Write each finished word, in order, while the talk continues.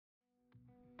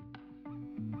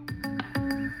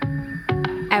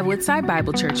At Woodside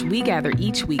Bible Church, we gather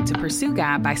each week to pursue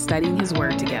God by studying His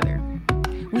Word together.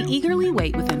 We eagerly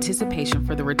wait with anticipation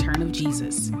for the return of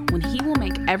Jesus, when He will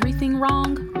make everything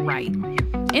wrong right.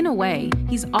 In a way,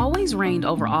 He's always reigned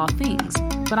over all things,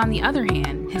 but on the other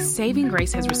hand, His saving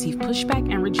grace has received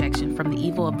pushback and rejection from the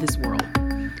evil of this world.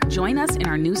 Join us in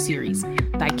our new series,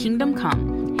 Thy Kingdom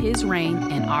Come, His Reign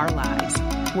in Our Lives,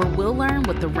 where we'll learn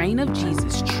what the reign of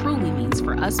Jesus truly means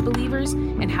for us believers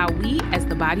and how we, as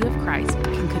the body of Christ,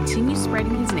 can continue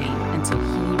spreading His name until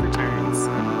He returns.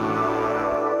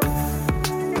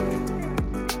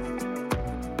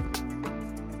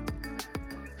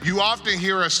 You often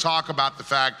hear us talk about the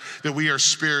fact that we are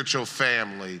spiritual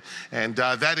family, and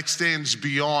that extends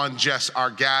beyond just our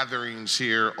gatherings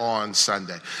here on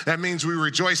Sunday. That means we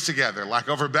rejoice together, like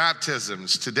over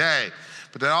baptisms today.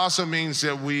 But that also means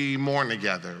that we mourn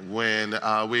together when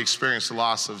we experience the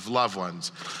loss of loved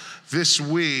ones. This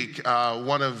week,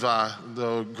 one of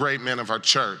the great men of our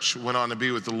church went on to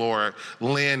be with the Lord,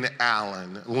 Lynn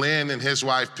Allen. Lynn and his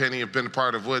wife, Penny, have been a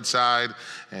part of Woodside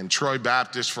and Troy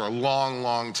Baptist for a long,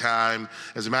 long time.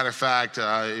 As a matter of fact,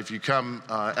 if you come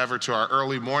ever to our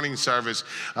early morning service,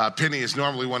 Penny is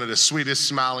normally one of the sweetest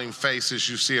smiling faces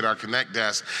you see at our Connect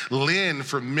desk. Lynn,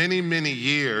 for many, many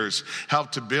years,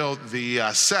 helped to build the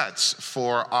sets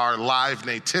for our live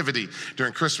nativity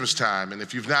during Christmas time. And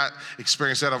if you've not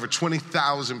experienced that, over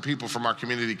 20,000 people from our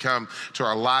community come to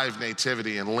our live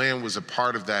nativity, and Lynn was a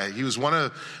part of that. He was one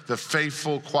of the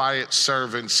faithful, quiet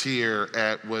servants here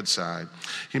at Woodside.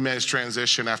 He made his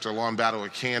transition after a long battle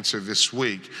with cancer this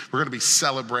week. We're going to be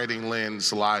celebrating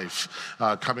Lynn's life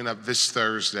coming up this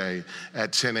Thursday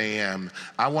at 10 a.m.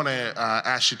 I want to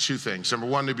ask you two things. Number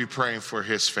one, to be praying for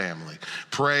his family.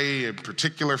 Pray in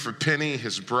particular for Penny,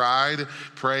 his bride.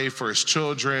 Pray for his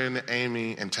children,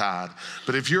 Amy and Todd.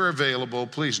 But if you're available,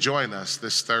 please join us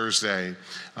this Thursday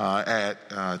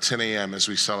at 10 a.m. as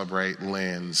we celebrate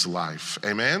Lynn's life.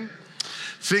 Amen?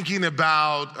 Thinking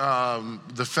about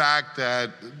the fact that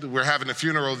we're having a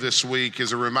funeral this week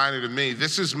is a reminder to me.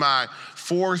 This is my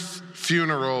fourth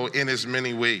funeral in as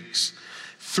many weeks.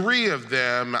 3 of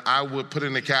them I would put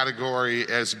in the category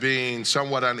as being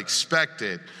somewhat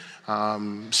unexpected.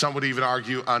 Some would even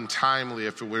argue untimely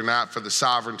if it were not for the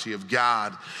sovereignty of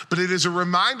God. But it is a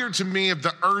reminder to me of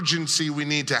the urgency we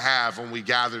need to have when we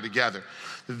gather together.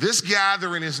 This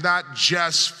gathering is not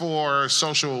just for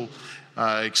social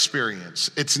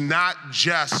experience. It's not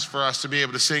just for us to be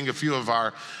able to sing a few of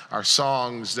our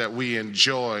songs that we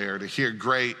enjoy or to hear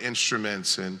great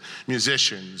instruments and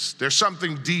musicians. There's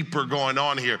something deeper going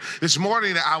on here. This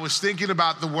morning I was thinking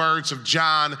about the words of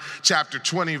John chapter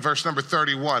 20, verse number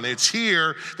 31. It's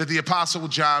here that the Apostle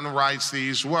John writes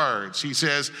these words. He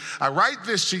says, I write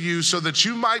this to you so that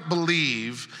you might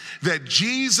believe that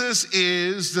Jesus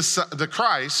is the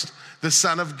Christ, the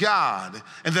Son of God,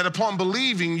 and that upon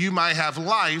believing you might have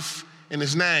life in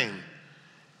His name.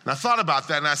 And I thought about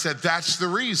that and I said, that's the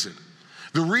reason.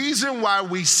 The reason why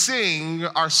we sing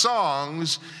our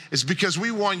songs is because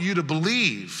we want you to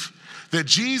believe that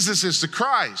Jesus is the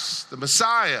Christ, the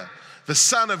Messiah, the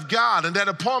Son of God, and that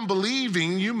upon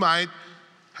believing you might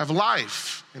have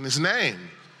life in His name.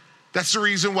 That's the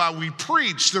reason why we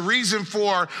preach. The reason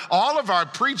for all of our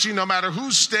preaching, no matter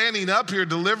who's standing up here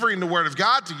delivering the word of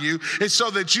God to you, is so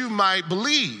that you might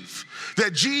believe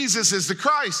that Jesus is the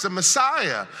Christ, the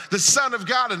Messiah, the Son of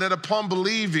God, and that upon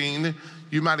believing,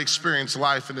 you might experience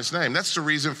life in His name. That's the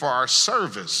reason for our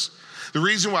service. The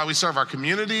reason why we serve our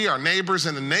community, our neighbors,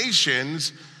 and the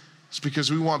nations is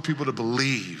because we want people to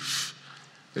believe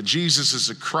that Jesus is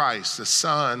the Christ, the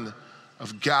Son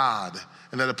of God,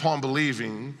 and that upon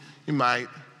believing, you might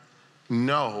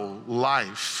know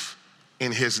life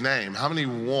in His name. How many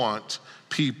want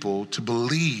people to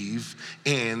believe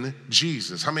in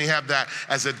Jesus? How many have that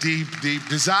as a deep, deep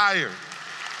desire?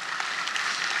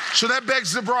 So that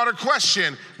begs the broader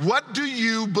question, what do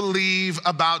you believe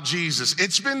about Jesus?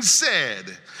 It's been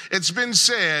said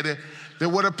that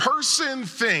what a person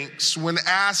thinks when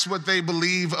asked what they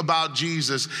believe about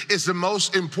Jesus is the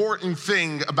most important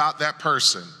thing about that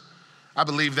person. I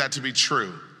believe that to be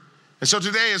true. And so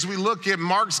today, as we look at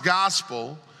Mark's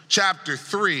Gospel, chapter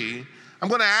 3, I'm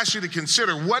going to ask you to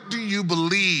consider, what do you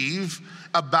believe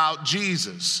about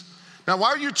Jesus? Now,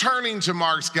 while you're turning to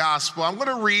Mark's Gospel, I'm going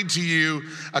to read to you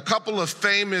a couple of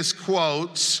famous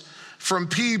quotes from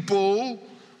people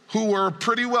who were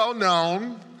pretty well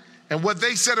known and what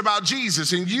they said about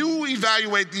Jesus. And you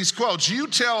evaluate these quotes. You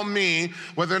tell me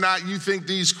whether or not you think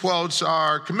these quotes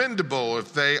are commendable,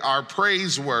 if they are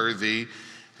praiseworthy,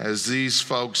 as these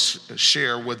folks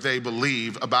share what they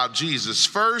believe about Jesus.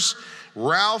 First,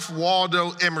 Ralph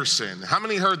Waldo Emerson. How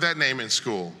many heard that name in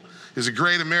school? is a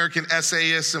great American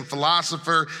essayist and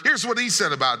philosopher. Here's what he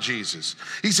said about Jesus.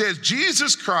 He says,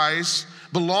 Jesus Christ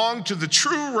belonged to the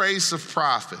true race of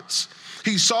prophets.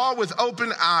 He saw with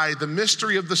open eye the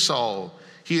mystery of the soul.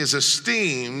 He is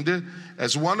esteemed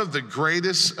as one of the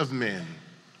greatest of men.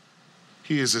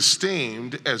 He is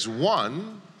esteemed as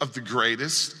one of the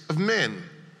greatest of men.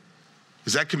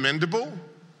 Is that commendable?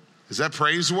 Is that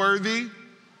praiseworthy?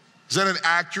 Is that an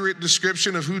accurate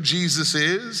description of who Jesus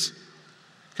is?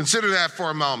 Consider that for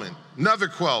a moment. Another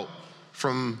quote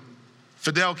from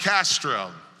Fidel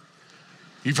Castro.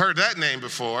 You've heard that name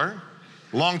before.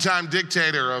 Longtime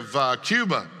dictator of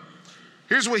Cuba.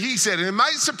 Here's what he said, and it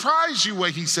might surprise you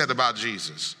what he said about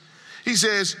Jesus. He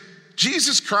says,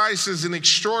 Jesus Christ is an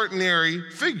extraordinary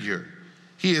figure.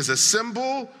 He is a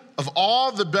symbol of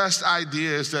all the best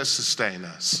ideas that sustain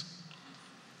us.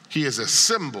 He is a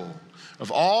symbol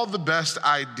of all the best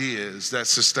ideas that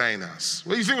sustain us.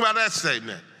 What do you think about that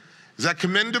statement? Is that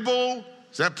commendable?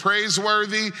 Is that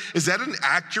praiseworthy? Is that an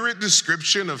accurate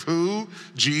description of who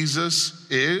Jesus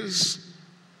is?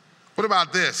 What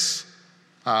about this?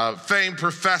 Famed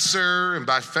professor, and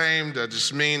by famed, I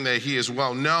just mean that he is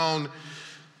well known,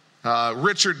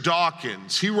 Richard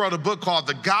Dawkins. He wrote a book called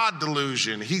The God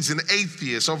Delusion. He's an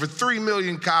atheist, over 3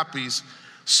 million copies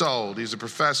sold. He's a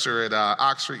professor at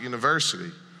Oxford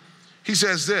University. He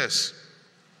says this,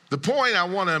 the point I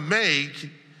want to make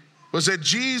was that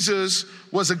Jesus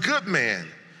was a good man,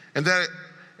 and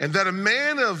that a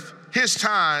man of his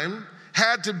time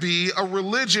had to be a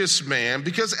religious man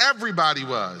because everybody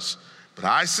was. But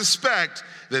I suspect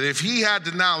that if he had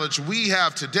the knowledge we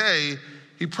have today,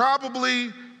 he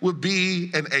probably would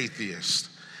be an atheist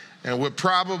and would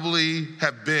probably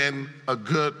have been a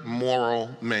good moral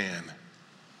man.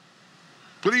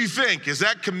 What do you think? Is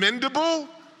that commendable?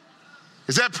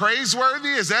 Is that praiseworthy?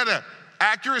 Is that an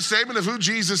accurate statement of who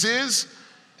Jesus is?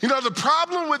 You know, the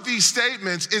problem with these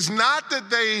statements is not that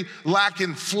they lack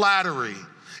in flattery.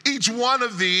 Each one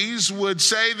of these would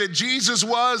say that Jesus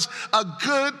was a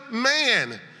good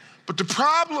man. But the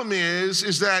problem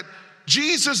is that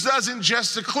Jesus doesn't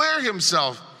just declare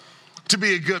himself to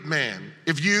be a good man.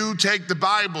 If you take the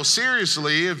Bible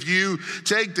seriously, if you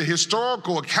take the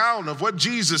historical account of what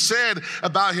Jesus said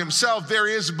about himself, there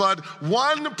is but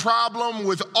one problem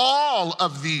with all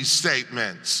of these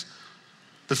statements.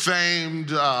 The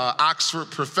famed Oxford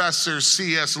professor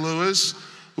C.S. Lewis,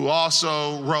 who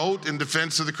also wrote in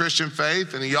defense of the Christian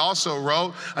faith, and he also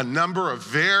wrote a number of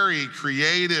very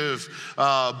creative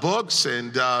books,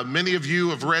 and many of you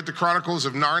have read the Chronicles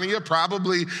of Narnia,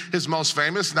 probably his most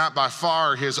famous, not by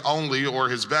far his only or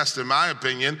his best in my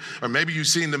opinion, or maybe you've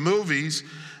seen the movies.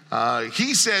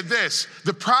 He said this,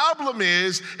 the problem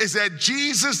is that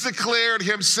Jesus declared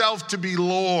himself to be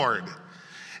Lord.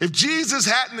 If Jesus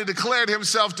hadn't declared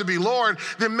himself to be Lord,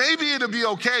 then maybe it'd be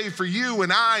okay for you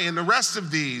and I and the rest of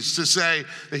these to say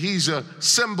that he's a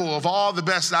symbol of all the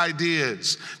best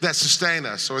ideas that sustain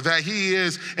us, or that he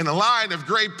is in a line of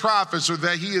great prophets, or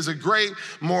that he is a great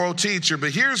moral teacher. But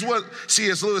here's what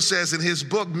C.S. Lewis says in his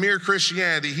book, Mere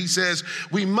Christianity. He says,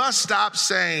 we must stop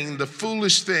saying the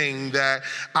foolish thing that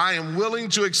I am willing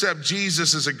to accept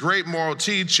Jesus as a great moral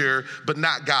teacher, but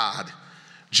not God.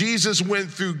 Jesus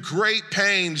went through great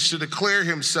pains to declare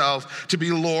himself to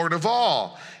be Lord of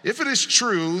all. If it is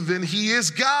true, then he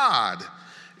is God.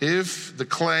 If the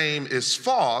claim is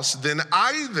false, then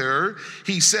either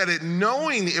he said it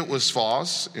knowing it was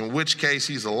false, in which case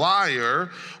he's a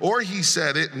liar, or he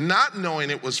said it not knowing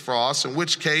it was false, in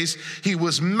which case he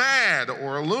was mad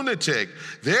or a lunatic.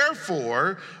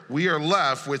 Therefore, we are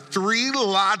left with 3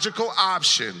 logical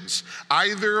options.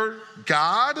 Either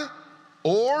God,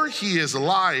 or he is a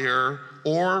liar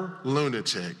or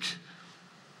lunatic.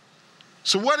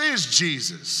 So what is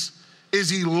Jesus? Is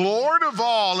he Lord of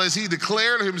all as he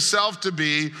declared himself to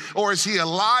be, or is he a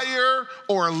liar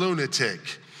or a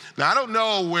lunatic? Now, I don't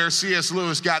know where C.S.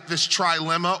 Lewis got this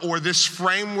trilemma or this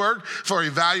framework for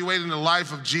evaluating the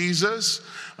life of Jesus.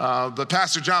 But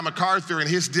Pastor John MacArthur, in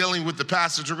his dealing with the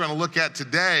passage we're going to look at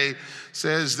today,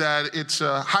 says that it's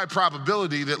a high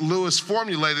probability that Lewis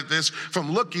formulated this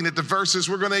from looking at the verses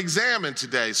we're going to examine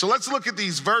today. So let's look at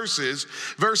these verses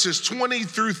 20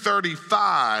 through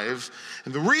 35.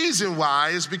 And the reason why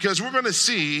is because we're going to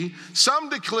see some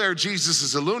declare Jesus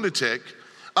as a lunatic,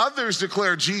 others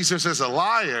declare Jesus as a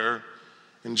liar,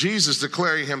 and Jesus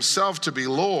declaring himself to be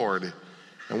Lord.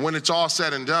 And when it's all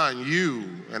said and done, you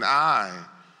and I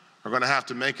are going to have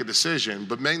to make a decision.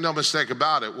 But make no mistake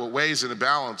about it, what weighs in the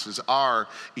balance is our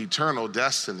eternal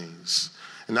destinies.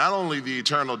 And not only the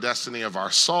eternal destiny of our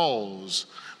souls,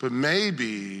 but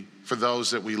maybe for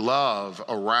those that we love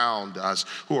around us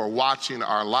who are watching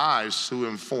our lives to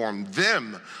inform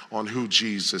them on who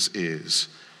Jesus is.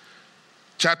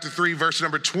 Chapter 3, verse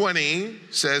number 20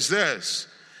 says this: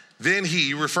 "Then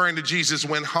he," referring to Jesus,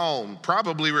 "went home,"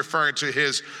 probably referring to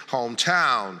his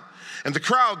hometown. "And the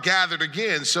crowd gathered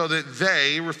again so that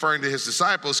they," referring to his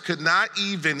disciples, "could not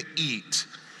even eat.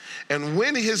 And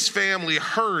when his family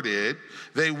heard it,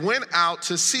 they went out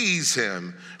to seize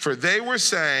him, for they were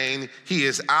saying, 'He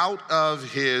is out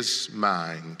of his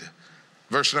mind.'"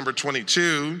 Verse number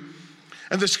 22,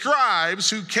 "And the scribes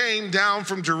who came down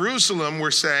from Jerusalem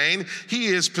were saying, 'He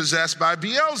is possessed by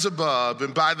Beelzebub,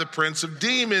 and by the prince of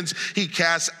demons he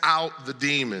casts out the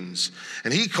demons.'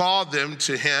 And he called them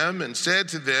to him and said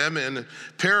to them in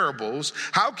parables,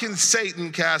 'How can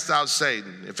Satan cast out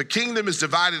Satan? If a kingdom is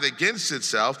divided against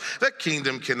itself, that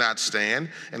kingdom cannot stand.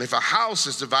 And if a house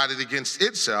is divided against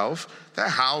itself,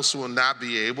 that house will not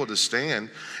be able to stand.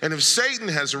 And if Satan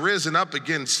has risen up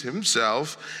against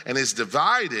himself and is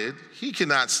divided, he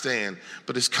cannot stand,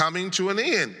 but is coming to an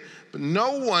end. But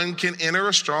no one can enter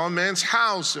a strong man's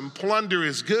house and plunder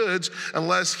his goods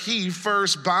unless he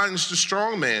first binds the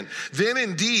strong man. Then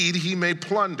indeed he may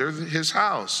plunder his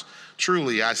house.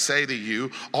 Truly, I say to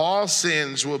you, all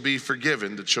sins will be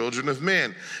forgiven the children of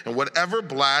men, and whatever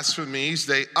blasphemies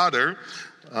they utter.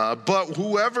 But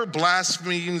whoever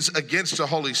blasphemes against the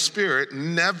Holy Spirit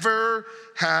never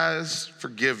has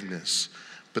forgiveness,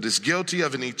 but is guilty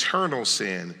of an eternal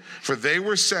sin. For they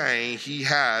were saying he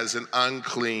has an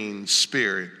unclean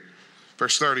spirit."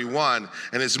 Verse 31,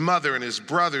 "And his mother and his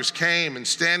brothers came, and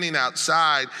standing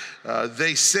outside,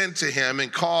 they sent to him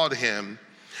and called him.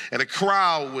 And a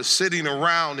crowd was sitting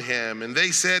around him, and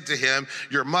they said to him,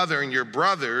 'Your mother and your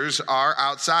brothers are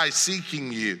outside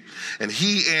seeking you.' And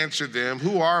he answered them,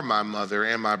 'Who are my mother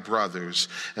and my brothers?'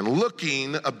 And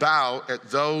looking about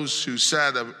at those who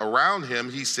sat around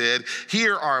him, he said,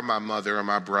 'Here are my mother and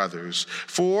my brothers.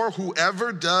 For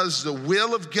whoever does the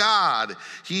will of God,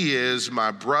 he is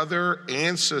my brother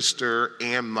and sister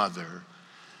and mother.'"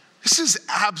 This is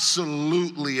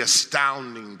absolutely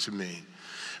astounding to me.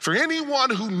 For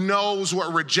anyone who knows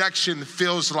what rejection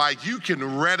feels like, you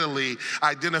can readily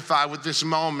identify with this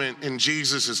moment in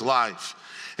Jesus' life.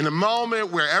 In a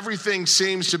moment where everything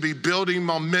seems to be building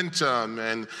momentum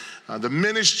and the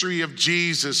ministry of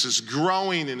Jesus is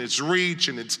growing in its reach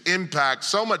and its impact,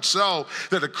 so much so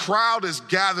that a crowd is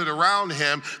gathered around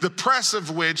him, the press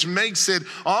of which makes it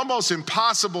almost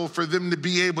impossible for them to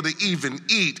be able to even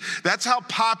eat. That's how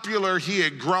popular he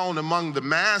had grown among the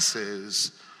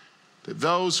masses, that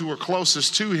those who were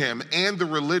closest to him and the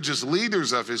religious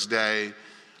leaders of his day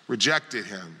rejected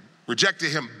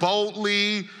him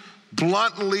boldly,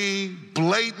 bluntly,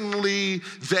 blatantly.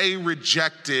 They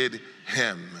rejected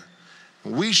him.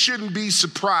 We shouldn't be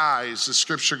surprised, the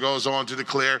scripture goes on to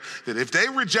declare, that if they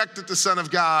rejected the Son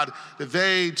of God, that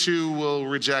they too will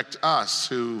reject us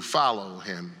who follow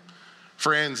him.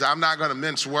 Friends, I'm not going to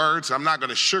mince words. I'm not going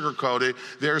to sugarcoat it.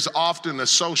 There's often a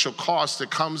social cost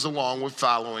that comes along with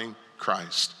following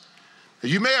Christ.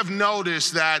 You may have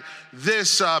noticed that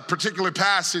this particular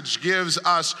passage gives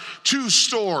us two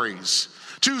stories.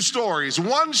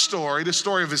 One story, the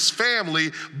story of his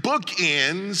family,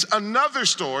 bookends another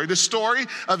story, the story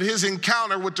of his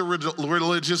encounter with the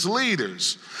religious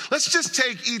leaders. Let's just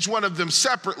take each one of them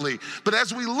separately. But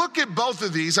as we look at both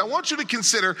of these, I want you to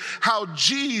consider how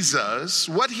Jesus,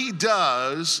 what he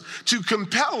does to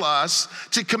compel us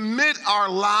to commit our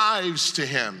lives to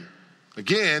him.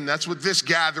 Again, that's what this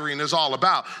gathering is all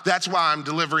about. That's why I'm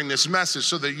delivering this message,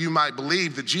 so that you might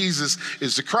believe that Jesus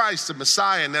is the Christ, the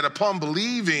Messiah, and that upon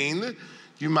believing,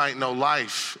 you might know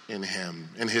life in him,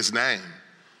 in his name.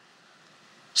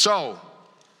 So,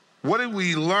 what did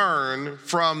we learn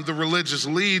from the religious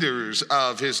leaders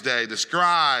of his day, the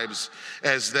scribes,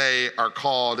 as they are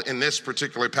called in this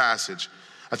particular passage?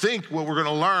 I think what we're going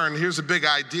to learn, here's a big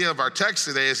idea of our text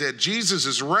today, is that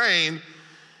Jesus' reign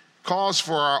calls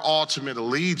for our ultimate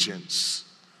allegiance.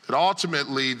 That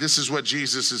ultimately, this is what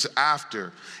Jesus is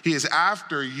after. He is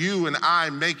after you and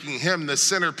I making him the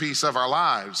centerpiece of our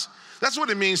lives. That's what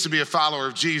it means to be a follower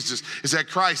of Jesus, is that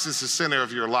Christ is the center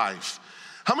of your life.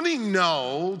 How many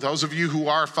know, those of you who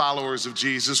are followers of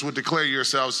Jesus would declare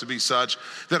yourselves to be such,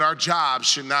 that our jobs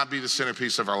should not be the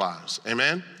centerpiece of our lives?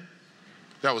 Amen?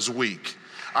 That was weak.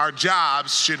 Our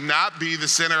jobs should not be the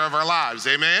center of our lives.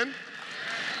 Amen?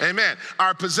 Amen.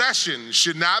 Our possessions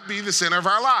should not be the center of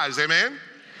our lives. Amen?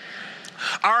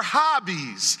 Our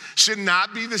hobbies should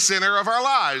not be the center of our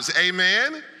lives.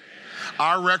 Amen?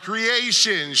 Our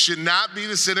recreation should not be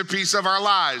the centerpiece of our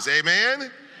lives.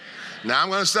 Amen? Now I'm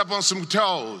going to step on some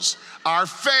toes. Our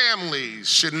families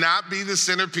should not be the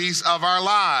centerpiece of our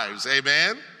lives.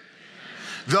 Amen?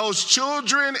 Those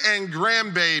children and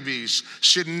grandbabies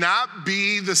should not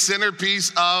be the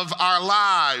centerpiece of our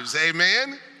lives.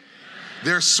 Amen?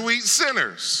 They're sweet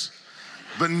sinners,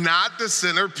 but not the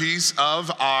centerpiece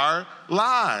of our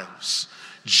lives.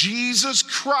 Jesus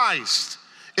Christ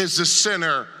is the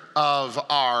center of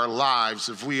our lives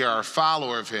if we are a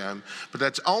follower of him, but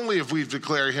that's only if we've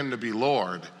declared him to be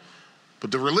Lord. But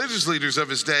the religious leaders of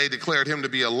his day declared him to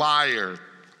be a liar,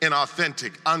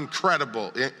 inauthentic,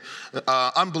 uncredible,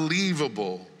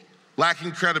 unbelievable,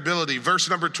 lacking credibility. Verse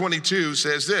number 22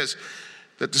 says this,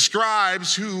 that the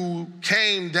scribes who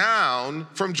came down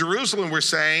from Jerusalem were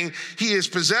saying, he is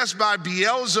possessed by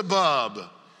Beelzebub.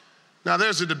 Now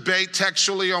there's a debate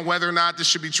textually on whether or not this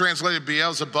should be translated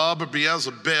Beelzebub or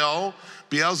Beelzebul.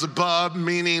 Beelzebub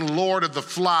meaning Lord of the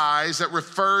Flies. That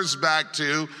refers back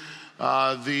to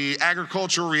the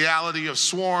agricultural reality of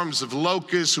swarms of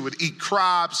locusts who would eat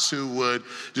crops, who would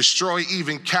destroy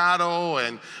even cattle,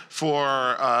 and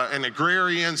for an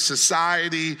agrarian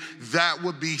society, that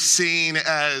would be seen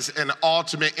as an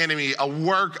ultimate enemy, a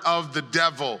work of the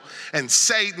devil. And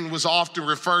Satan was often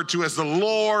referred to as the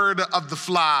Lord of the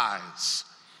Flies.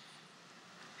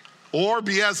 Or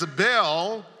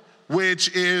Beelzebul,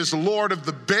 which is Lord of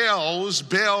the Baals,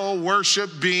 Baal worship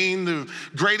being the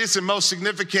greatest and most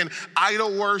significant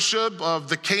idol worship of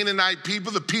the Canaanite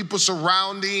people, the people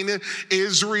surrounding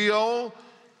Israel.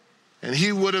 And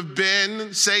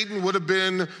Satan would have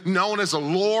been known as a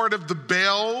Lord of the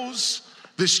Baals,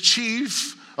 this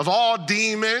chief of all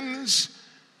demons.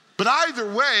 But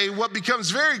either way, what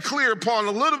becomes very clear upon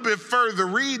a little bit further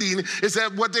reading is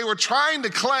that what they were trying to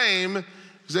claim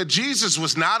is that Jesus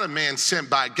was not a man sent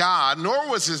by God, nor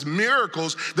was his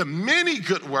miracles, the many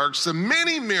good works, the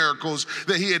many miracles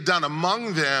that he had done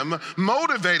among them,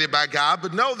 motivated by God.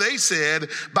 But no, they said,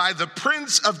 by the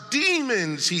prince of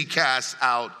demons, he cast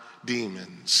out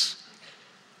demons.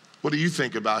 What do you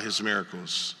think about his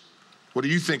miracles? What do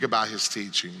you think about his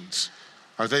teachings?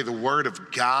 Are they the word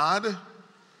of God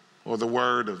or the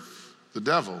word of the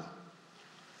devil?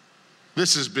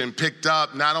 This has been picked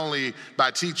up not only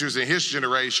by teachers in his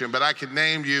generation, but I can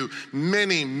name you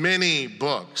many, many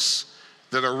books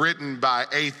that are written by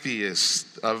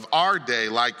atheists of our day,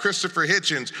 like Christopher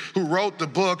Hitchens, who wrote the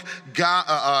book,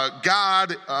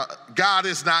 God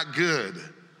is Not Good,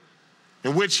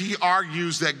 in which he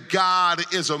argues that God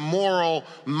is a moral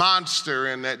monster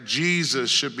and that Jesus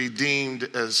should be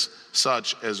deemed as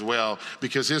such as well,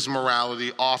 because his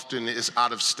morality often is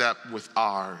out of step with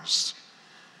ours.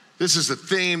 This is a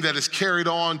theme that is carried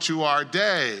on to our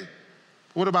day.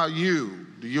 What about you?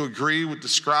 Do you agree with the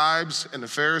scribes and the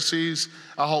Pharisees?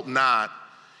 I hope not.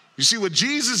 You see, what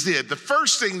Jesus did, the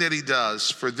first thing that he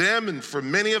does for them and for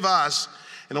many of us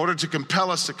in order to compel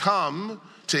us to come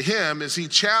to him is he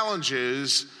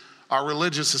challenges our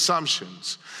religious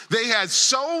assumptions. They had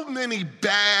so many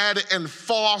bad and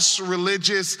false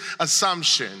religious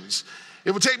assumptions. It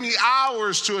would take me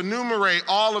hours to enumerate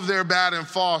all of their bad and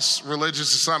false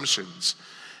religious assumptions.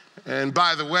 And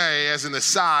by the way, as an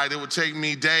aside, it would take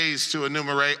me days to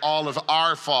enumerate all of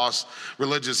our false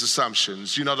religious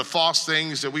assumptions. You know, the false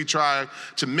things that we try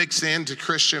to mix into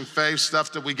Christian faith,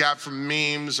 stuff that we got from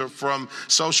memes or from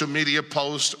social media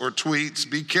posts or tweets.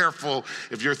 Be careful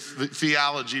if your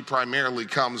theology primarily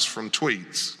comes from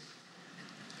tweets.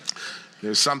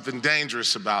 There's something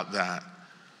dangerous about that.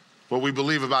 What we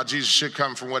believe about Jesus should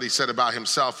come from what he said about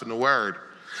himself in the Word.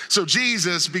 So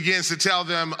Jesus begins to tell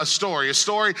them a story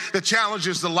that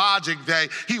challenges the logic that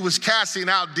he was casting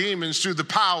out demons through the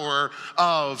power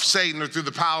of Satan or through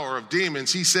the power of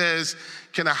demons. He says,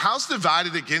 can a house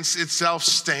divided against itself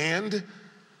stand?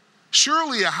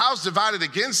 Surely a house divided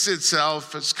against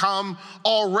itself has come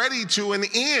already to an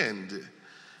end.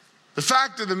 The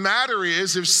fact of the matter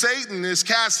is, if Satan is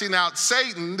casting out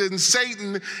Satan, then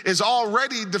Satan is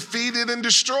already defeated and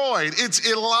destroyed. It's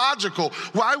illogical.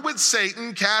 Why would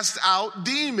Satan cast out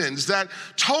demons? That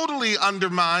totally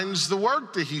undermines the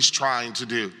work that he's trying to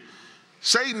do.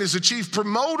 Satan is the chief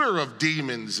promoter of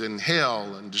demons and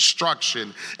hell and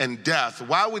destruction and death.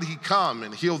 Why would he come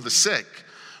and heal the sick?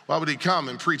 Why would he come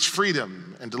and preach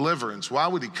freedom and deliverance? Why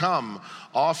would he come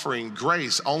offering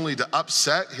grace only to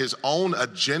upset his own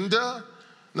agenda?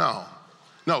 No,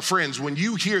 friends, when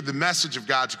you hear the message of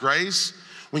God's grace,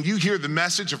 when you hear the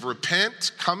message of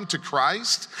repent, come to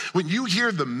Christ, when you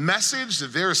hear the message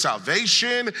that there is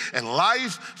salvation and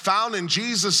life found in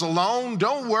Jesus alone,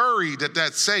 don't worry that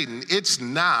that's Satan. It's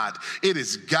not. It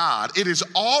is God. It is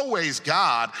always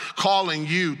God calling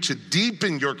you to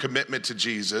deepen your commitment to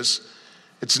Jesus.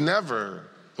 It's never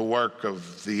the work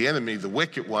of the enemy, the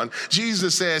wicked one.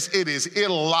 Jesus says it is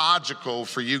illogical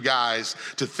for you guys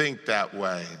to think that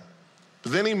way.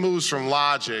 But then he moves from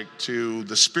logic to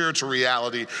the spiritual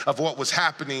reality of what was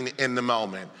happening in the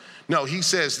moment. No, he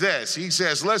says this. He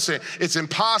says, listen, it's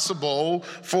impossible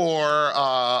for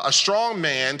a strong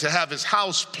man to have his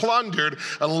house plundered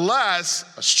unless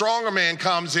a stronger man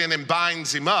comes in and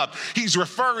binds him up. He's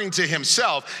referring to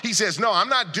himself. He says, no, I'm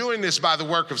not doing this by the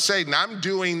work of Satan. I'm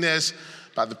doing this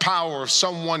by the power of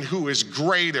someone who is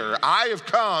greater. I have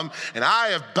come and I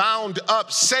have bound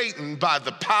up Satan by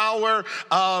the power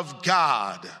of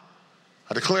God.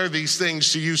 I declare these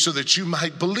things to you so that you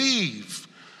might believe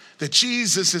that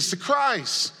Jesus is the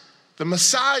Christ, the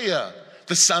Messiah,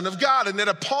 the Son of God, and that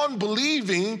upon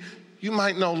believing, you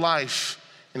might know life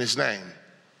in his name.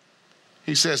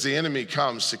 He says the enemy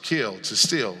comes to kill, to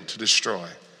steal, to destroy.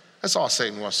 That's all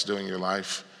Satan wants to do in your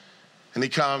life. And he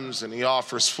comes and he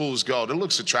offers fool's gold. It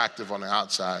looks attractive on the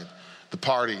outside. The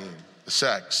partying, the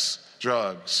sex,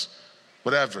 drugs,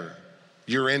 whatever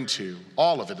you're into,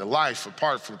 all of it, a life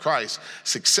apart from Christ,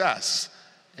 success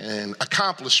and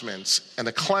accomplishments and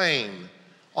acclaim,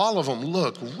 all of them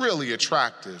look really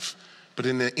attractive. But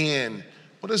in the end,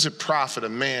 what does it profit a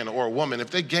man or a woman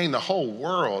if they gain the whole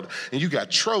world and you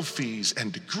got trophies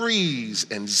and degrees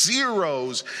and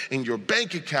zeros in your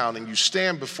bank account and you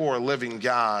stand before a living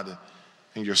God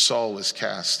and your soul is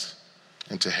cast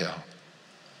into hell?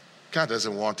 God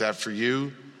doesn't want that for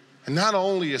you. And not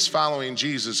only is following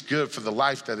Jesus good for the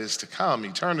life that is to come,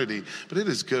 eternity, but it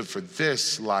is good for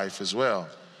this life as well.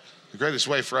 The greatest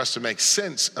way for us to make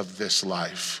sense of this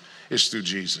life is through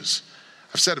Jesus.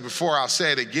 I've said it before, I'll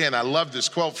say it again. I love this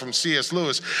quote from C.S.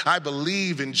 Lewis. I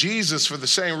believe in Jesus for the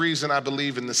same reason I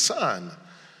believe in the sun.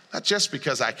 Not just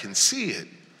because I can see it,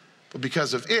 but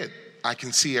because of it, I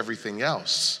can see everything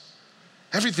else.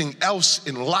 Everything else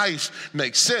in life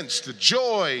makes sense. The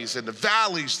joys and the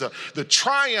valleys, the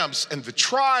triumphs and the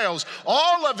trials,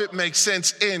 all of it makes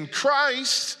sense in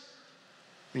Christ.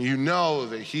 And you know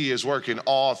that he is working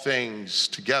all things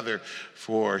together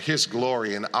for his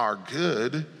glory and our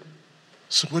good.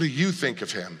 So what do you think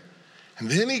of him?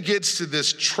 And then he gets to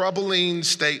this troubling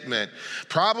statement,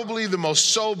 probably the most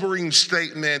sobering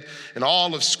statement in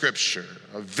all of Scripture,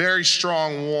 a very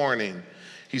strong warning.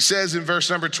 He says in verse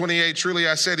number 28, truly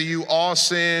I say to you, all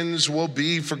sins will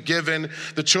be forgiven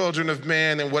the children of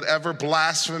men and whatever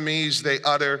blasphemies they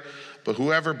utter. But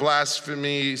whoever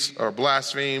blasphemes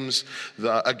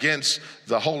against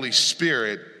the Holy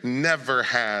Spirit never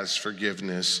has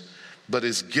forgiveness, but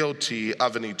is guilty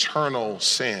of an eternal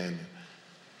sin.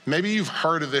 Maybe you've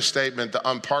heard of this statement, the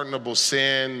unpardonable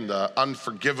sin, the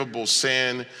unforgivable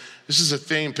sin. This is a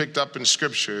theme picked up in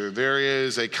Scripture. There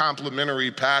is a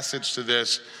complementary passage to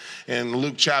this in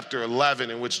Luke chapter 11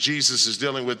 in which Jesus is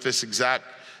dealing with this exact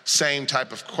same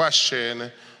type of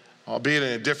question, albeit in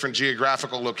a different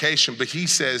geographical location. But he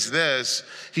says this,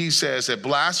 he says that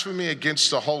blasphemy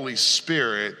against the Holy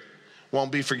Spirit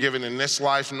won't be forgiven in this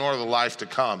life nor the life to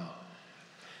come.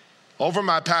 Over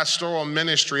my pastoral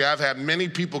ministry, I've had many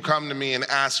people come to me and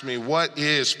ask me, what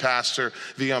is, Pastor,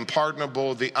 the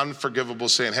unpardonable, the unforgivable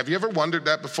sin? Have you ever wondered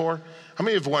that before? How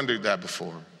many have wondered that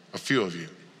before? A few of you.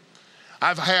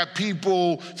 I've had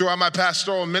people throughout my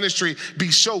pastoral ministry be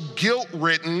so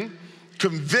guilt-ridden,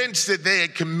 convinced that they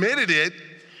had committed it,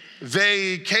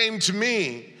 they came to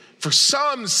me for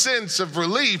some sense of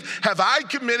relief. Have I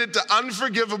committed the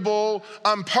unforgivable,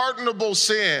 unpardonable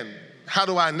sin? How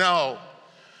do I know?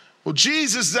 Well,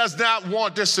 Jesus does not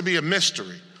want this to be a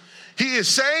mystery. He is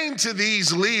saying to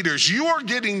these leaders, you are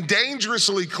getting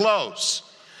dangerously close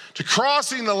to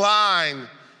crossing the line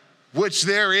which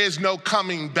there is no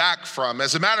coming back from.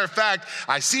 As a matter of fact,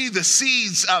 I see the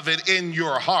seeds of it in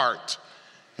your heart.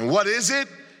 And what is it?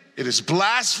 It is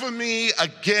blasphemy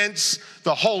against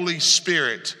the Holy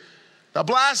Spirit. Now,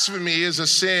 blasphemy is a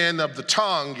sin of the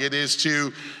tongue. It is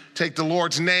to take the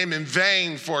Lord's name in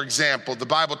vain, for example. The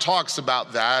Bible talks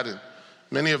about that, and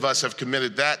many of us have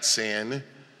committed that sin.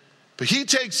 But he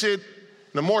takes it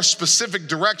in a more specific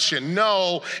direction.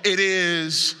 No, it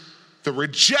is the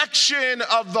rejection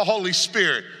of the Holy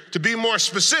Spirit. To be more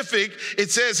specific, it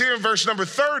says here in verse number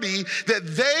 30 that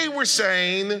they were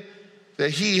saying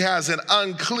that he has an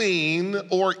unclean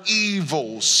or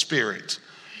evil spirit.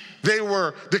 They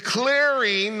were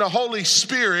declaring the Holy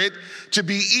Spirit to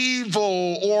be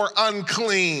evil or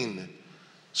unclean.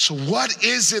 So what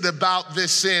is it about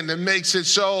this sin that makes it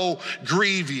so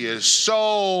grievous,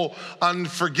 so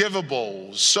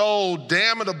unforgivable, so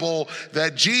damnable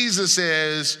that Jesus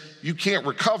says you can't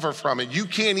recover from it? You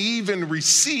can't even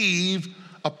receive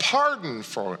a pardon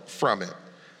from it.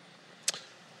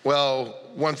 Well,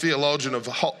 one theologian of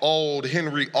old,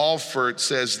 Henry Alford,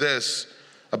 says this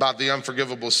about the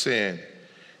unforgivable sin.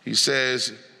 He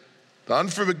says, the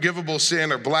unforgivable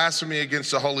sin or blasphemy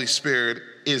against the Holy Spirit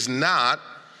is not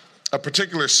a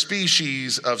particular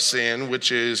species of sin,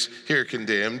 which is here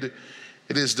condemned.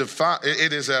 It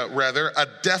is rather a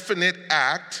definite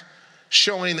act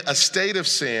showing a state of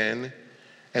sin,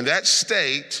 and that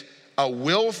state, a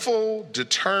willful,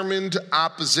 determined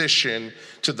opposition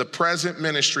to the present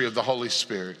ministry of the Holy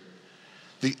Spirit.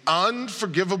 The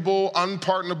unforgivable,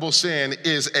 unpardonable sin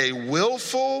is a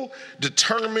willful,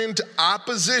 determined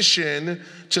opposition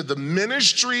to the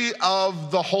ministry of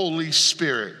the Holy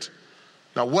Spirit.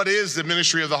 Now, what is the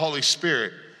ministry of the Holy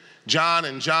Spirit? John,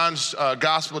 in John's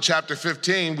Gospel, chapter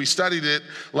 15, we studied it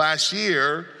last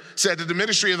year, said that the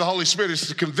ministry of the Holy Spirit is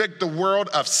to convict the world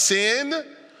of sin,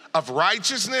 of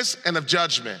righteousness, and of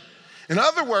judgment. In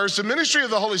other words, the ministry of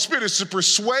the Holy Spirit is to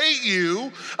persuade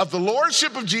you of the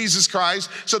lordship of Jesus Christ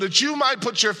so that you might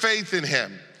put your faith in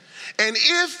him. And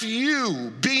if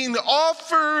you, being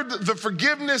offered the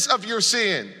forgiveness of your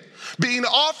sin, being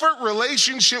offered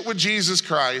relationship with Jesus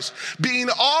Christ, being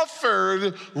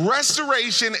offered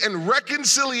restoration and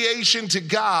reconciliation to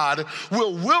God,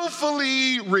 will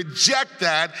willfully reject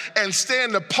that and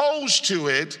stand opposed to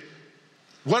it,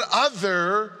 what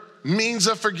other means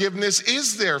of forgiveness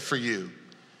is there for you?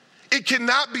 It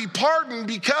cannot be pardoned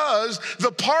because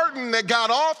the pardon that God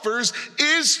offers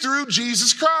is through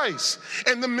Jesus Christ.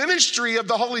 And the ministry of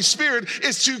the Holy Spirit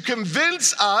is to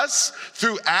convince us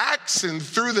through acts and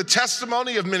through the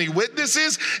testimony of many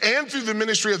witnesses and through the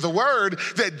ministry of the word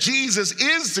that Jesus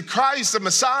is the Christ, the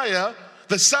Messiah,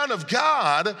 the Son of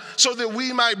God, so that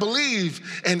we might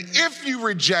believe. And if you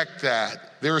reject that,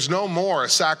 there is no more a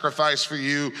sacrifice for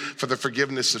you for the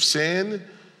forgiveness of sin.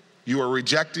 You are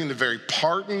rejecting the very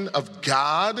pardon of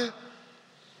God.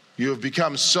 You have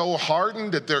become so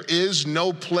hardened that there is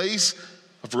no place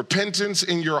of repentance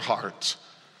in your heart.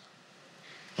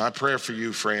 My prayer for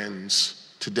you, friends,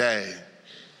 today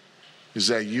is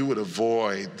that you would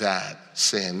avoid that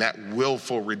sin, that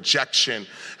willful rejection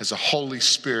as the Holy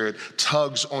Spirit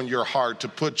tugs on your heart to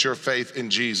put your faith in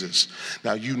Jesus.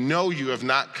 Now, you know you have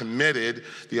not committed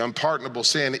the unpardonable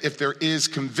sin if there is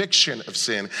conviction of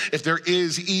sin. If there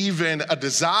is even a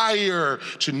desire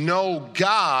to know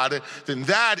God, then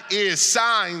that is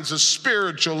signs of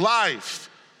spiritual life.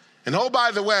 And oh,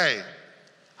 by the way,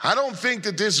 I don't think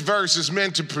that this verse is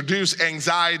meant to produce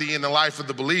anxiety in the life of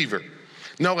the believer.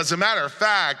 No, as a matter of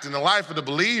fact, in the life of the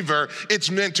believer, it's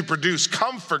meant to produce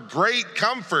comfort, great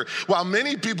comfort. While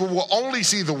many people will only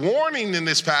see the warning in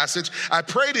this passage, I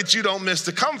pray that you don't miss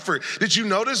the comfort. Did you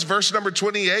notice verse number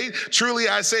 28? Truly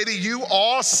I say to you,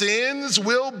 all sins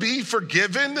will be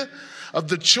forgiven of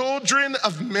the children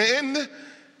of men.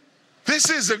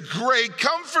 This is a great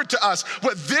comfort to us.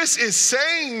 What this is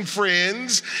saying,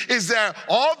 friends, is that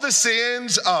all the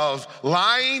sins of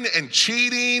lying and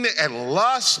cheating and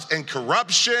lust and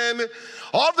corruption,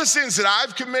 all the sins that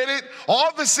I've committed,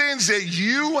 all the sins that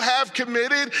you have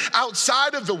committed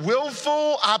outside of the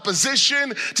willful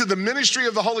opposition to the ministry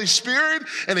of the Holy Spirit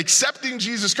and accepting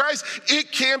Jesus Christ,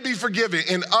 it can be forgiven.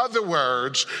 In other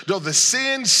words, though the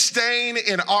sin stain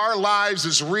in our lives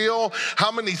is real,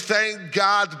 how many thank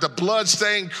God that the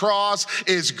blood-stained cross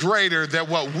is greater, that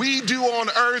what we do on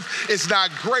earth is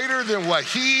not greater than what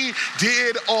he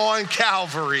did on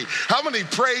Calvary. How many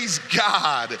praise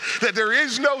God that there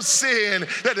is no sin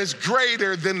that is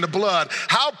greater than the blood?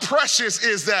 How precious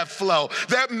is that flow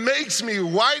that makes me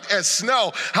white as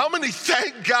snow? How many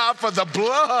thank God for the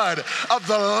blood of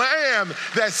the Lamb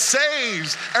that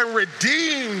saves and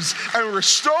redeems and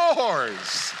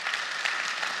restores?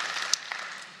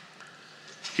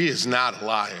 He is not a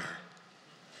liar.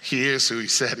 He is who he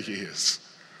said he is.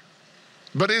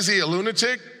 But is he a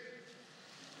lunatic?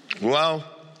 Well,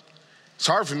 it's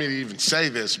hard for me to even say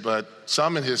this, but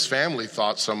some in his family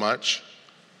thought so much.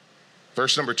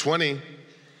 Verse number 20,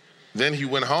 then he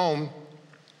went home,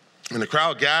 and the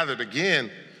crowd gathered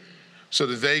again so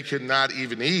that they could not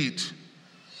even eat.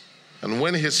 And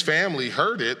when his family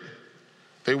heard it,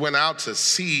 they went out to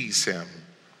seize him.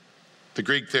 The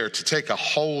Greek there, to take a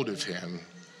hold of him.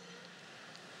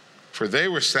 For they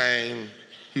were saying,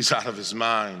 he's out of his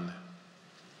mind.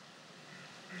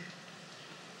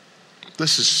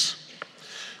 This is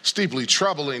deeply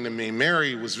troubling to me.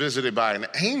 Mary was visited by an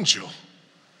angel.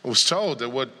 I was told that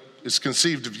what is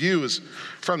conceived of you is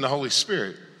from the Holy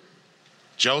Spirit.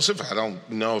 Joseph, I don't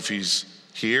know if he's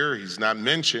here, he's not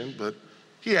mentioned, but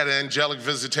he had an angelic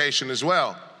visitation as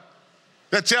well.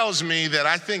 That tells me that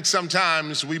I think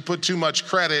sometimes we put too much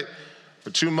credit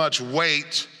or too much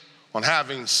weight on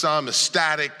having some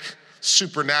ecstatic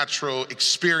supernatural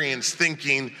experience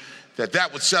thinking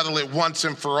that would settle it once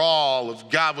and for all. If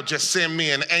God would just send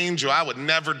me an angel, I would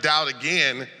never doubt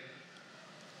again.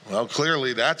 Well,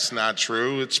 clearly that's not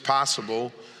true. It's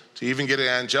possible to even get an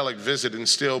angelic visit and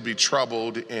still be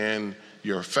troubled in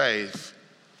your faith.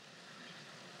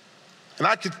 And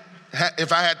I could,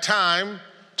 if I had time,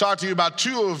 talk to you about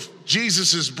two of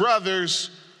Jesus's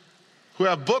brothers who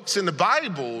have books in the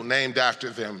Bible named after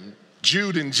them,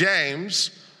 Jude and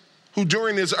James, who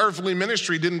during his earthly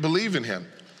ministry didn't believe in him.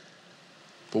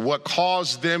 But what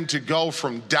caused them to go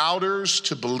from doubters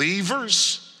to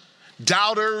believers,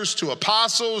 doubters to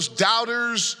apostles,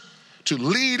 doubters to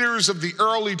leaders of the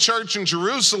early church in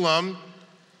Jerusalem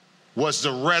was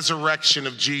the resurrection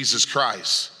of Jesus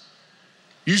Christ.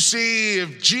 You see,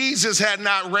 if Jesus had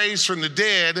not raised from the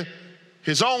dead,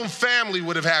 his own family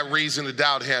would have had reason to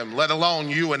doubt him, let alone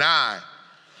you and I.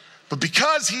 But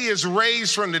because he is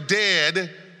raised from the dead,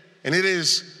 and it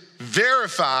is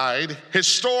verified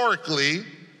historically,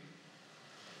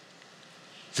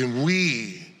 then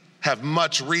we have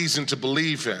much reason to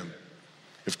believe him.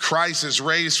 If Christ is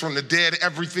raised from the dead,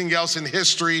 everything else in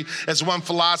history, as one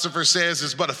philosopher says,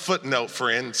 is but a footnote,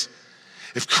 friends.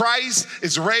 If Christ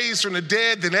is raised from the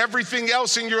dead, then everything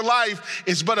else in your life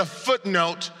is but a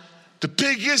footnote. The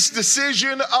biggest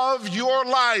decision of your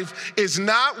life is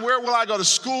not where will I go to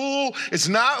school. It's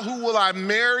not who will I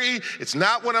marry. It's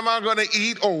not what am I going to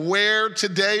eat or wear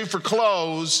today for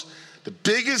clothes. The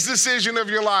biggest decision of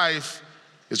your life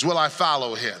is will I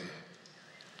follow him?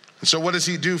 And so what does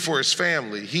he do for his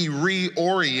family? He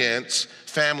reorients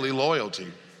family loyalty.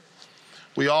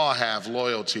 We all have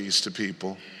loyalties to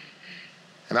people.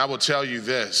 And I will tell you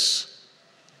this,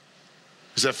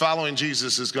 is that following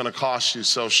Jesus is going to cost you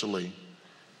socially.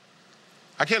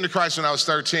 I came to Christ when I was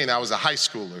 13. I was a high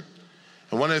schooler.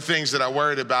 And one of the things that I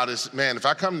worried about is, man, if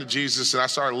I come to Jesus and I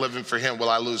start living for him, will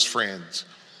I lose friends?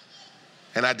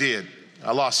 And I did.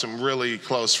 I lost some really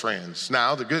close friends.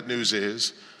 Now, the good news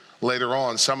is, later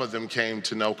on, some of them came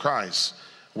to know Christ.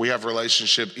 We have a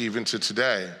relationship even to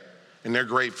today. And they're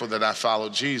grateful that I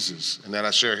followed Jesus and that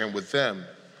I share him with them.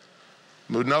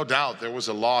 But no doubt there was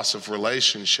a loss of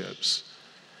relationships.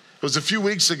 It was a few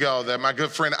weeks ago that my good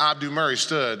friend Abdu Murray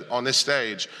stood on this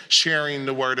stage sharing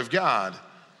the word of God.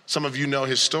 Some of you know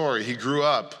his story. He grew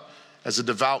up as a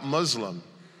devout Muslim.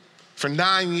 For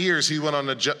 9 years, he went on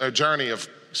a journey of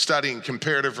studying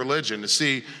comparative religion to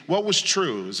see what was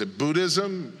true. Is it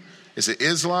Buddhism? Is it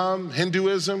Islam,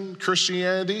 Hinduism,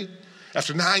 Christianity?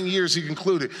 After 9 years, he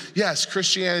concluded, yes,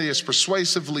 Christianity is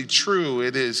persuasively true.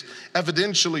 It is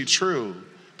evidentially true.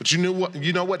 But you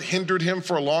know what hindered him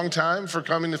for a long time for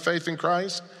coming to faith in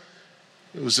Christ?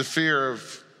 It was the fear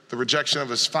of the rejection of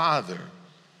his father,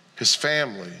 his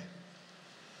family.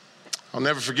 I'll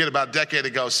never forget about a decade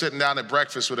ago sitting down at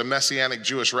breakfast with a Messianic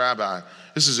Jewish rabbi.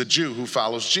 This is a Jew who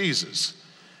follows Jesus.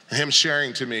 And him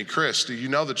sharing to me, Chris, do you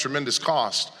know the tremendous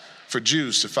cost for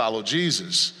Jews to follow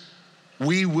Jesus?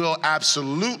 We will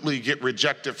absolutely get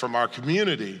rejected from our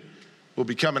community. We'll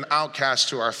become an outcast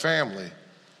to our family.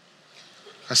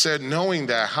 I said, knowing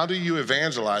that, how do you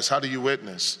evangelize? How do you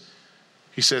witness?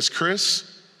 He says,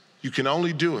 Chris, you can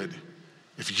only do it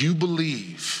if you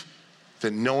believe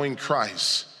that knowing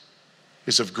Christ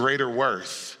is of greater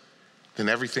worth than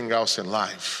everything else in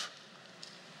life.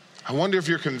 I wonder if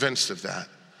you're convinced of that.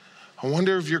 I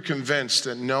wonder if you're convinced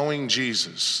that knowing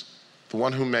Jesus, the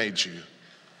one who made you,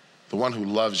 the one who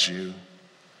loves you,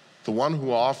 the one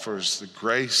who offers the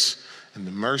grace and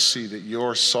the mercy that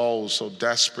your soul so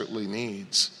desperately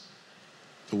needs,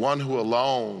 the one who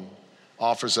alone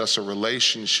offers us a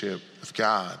relationship with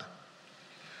God,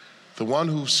 the one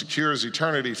who secures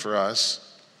eternity for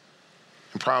us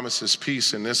and promises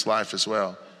peace in this life as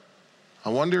well. I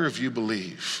wonder if you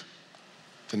believe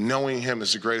that knowing him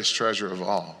is the greatest treasure of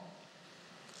all,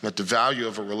 that the value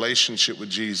of a relationship with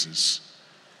Jesus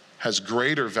has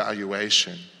greater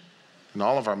valuation than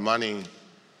all of our money,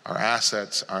 our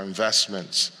assets, our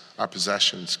investments, our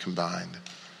possessions combined.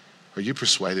 Are you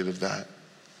persuaded of that?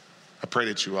 I pray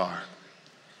that you are.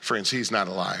 Friends, he's not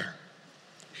a liar.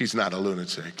 He's not a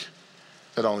lunatic.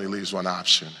 That only leaves one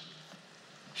option.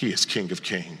 He is King of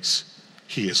Kings.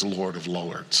 He is Lord of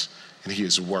Lords. And he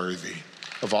is worthy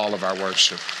of all of our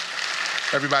worship.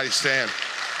 Everybody stand.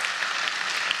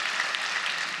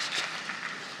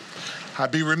 I'd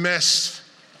be remiss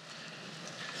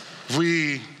if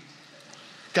we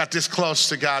got this close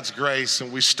to God's grace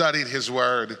and we studied his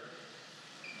word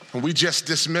and we just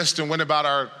dismissed and went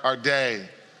about our day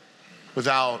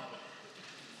without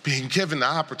being given the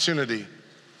opportunity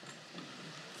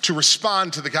to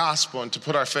respond to the gospel and to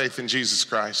put our faith in Jesus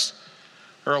Christ.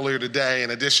 Earlier today, in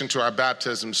addition to our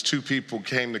baptisms, 2 people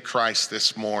came to Christ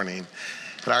this morning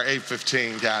at our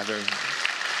 8:15 gathering.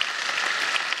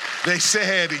 They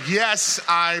said, "Yes,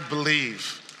 I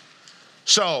believe."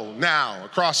 So now,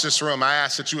 across this room, I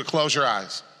ask that you would close your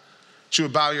eyes, that you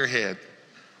would bow your head,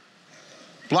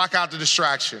 block out the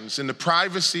distractions. In the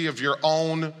privacy of your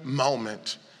own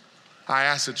moment, I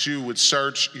ask that you would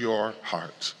search your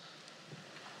heart.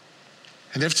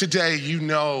 And if today you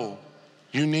know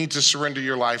you need to surrender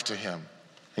your life to him,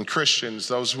 and Christians,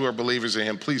 those who are believers in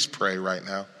him, please pray right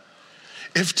now.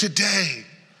 If today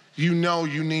you know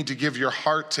you need to give your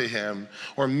heart to him,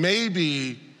 or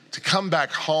maybe to come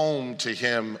back home to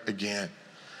him again,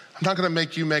 I'm not going to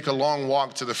make you make a long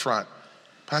walk to the front,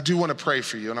 but I do want to pray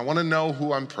for you, and I want to know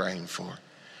who I'm praying for.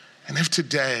 And if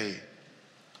today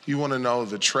you want to know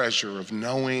the treasure of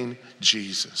knowing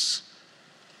Jesus,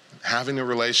 having a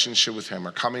relationship with him,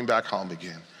 or coming back home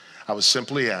again, I would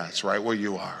simply ask right where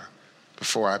you are,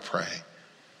 before I pray,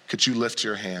 could you lift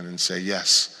your hand and say,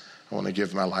 "Yes, I want to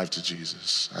give my life to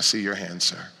Jesus"? I see your hand,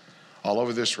 sir. All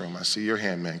over this room, I see your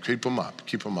hand, man. Keep them up,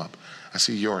 keep them up. I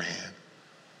see your hand.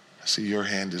 I see your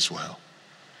hand as well.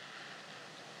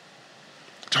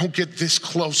 Don't get this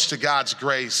close to God's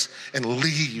grace and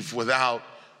leave without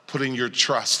putting your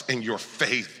trust and your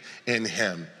faith in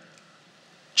him.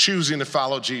 Choosing to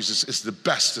follow Jesus is the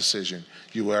best decision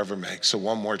you will ever make. So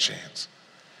one more chance.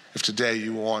 If today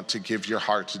you want to give your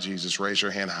heart to Jesus, raise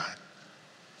your hand high.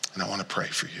 And I want to pray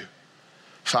for you.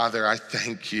 Father, I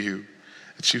thank you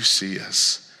that you see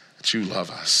us, that you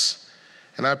love us.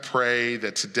 And I pray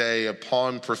that today,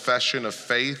 upon profession of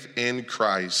faith in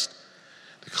Christ,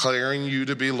 declaring you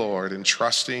to be Lord and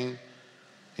trusting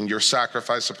in your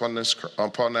sacrifice upon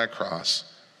that cross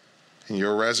and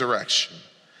your resurrection,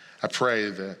 I pray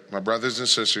that my brothers and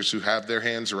sisters who have their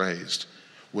hands raised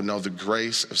would know the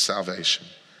grace of salvation,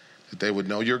 that they would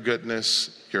know your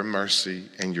goodness, your mercy,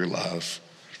 and your love,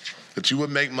 that you would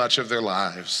make much of their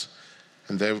lives,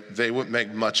 and they would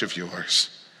make much of yours,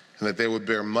 and that they would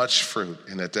bear much fruit,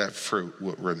 and that fruit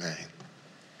would remain.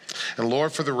 And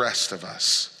Lord, for the rest of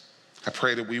us, I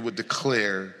pray that we would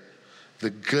declare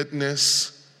the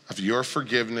goodness of your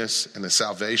forgiveness and the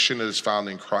salvation that is found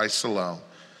in Christ alone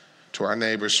to our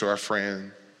neighbors, to our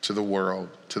friends, to the world,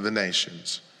 to the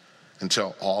nations,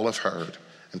 until all have heard,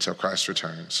 until Christ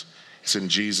returns. It's in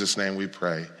Jesus' name we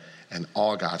pray. And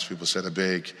all God's people said a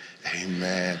big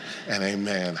amen and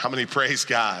amen. How many praise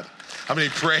God? How many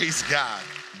praise God?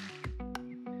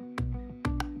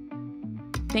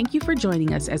 Thank you for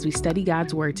joining us as we study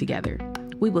God's word together.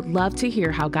 We would love to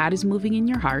hear how God is moving in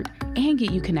your heart and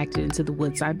get you connected into the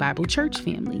Woodside Bible Church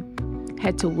family.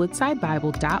 Head to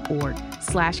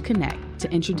woodsidebible.org/connect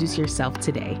to introduce yourself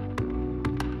today.